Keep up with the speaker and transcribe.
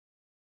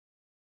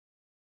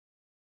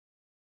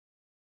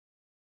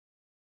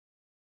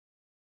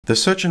The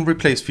search and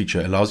replace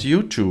feature allows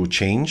you to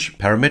change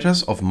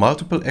parameters of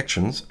multiple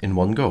actions in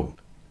one go.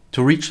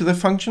 To reach the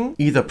function,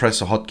 either press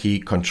the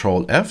hotkey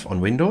Ctrl F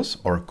on Windows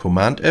or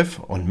Command F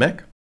on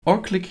Mac,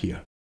 or click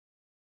here.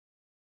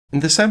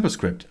 In the sample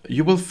script,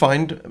 you will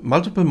find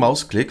multiple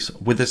mouse clicks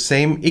with the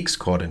same X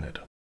coordinate.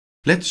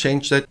 Let's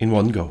change that in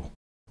one go.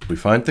 We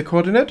find the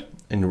coordinate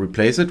and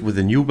replace it with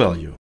a new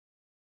value.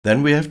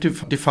 Then we have to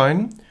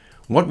define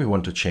what we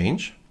want to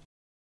change,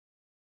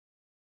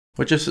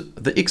 which is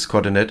the X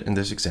coordinate in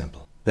this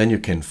example. Then you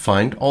can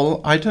find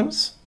all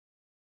items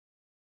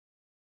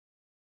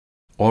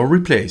or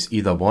replace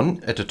either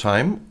one at a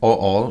time or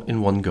all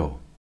in one go.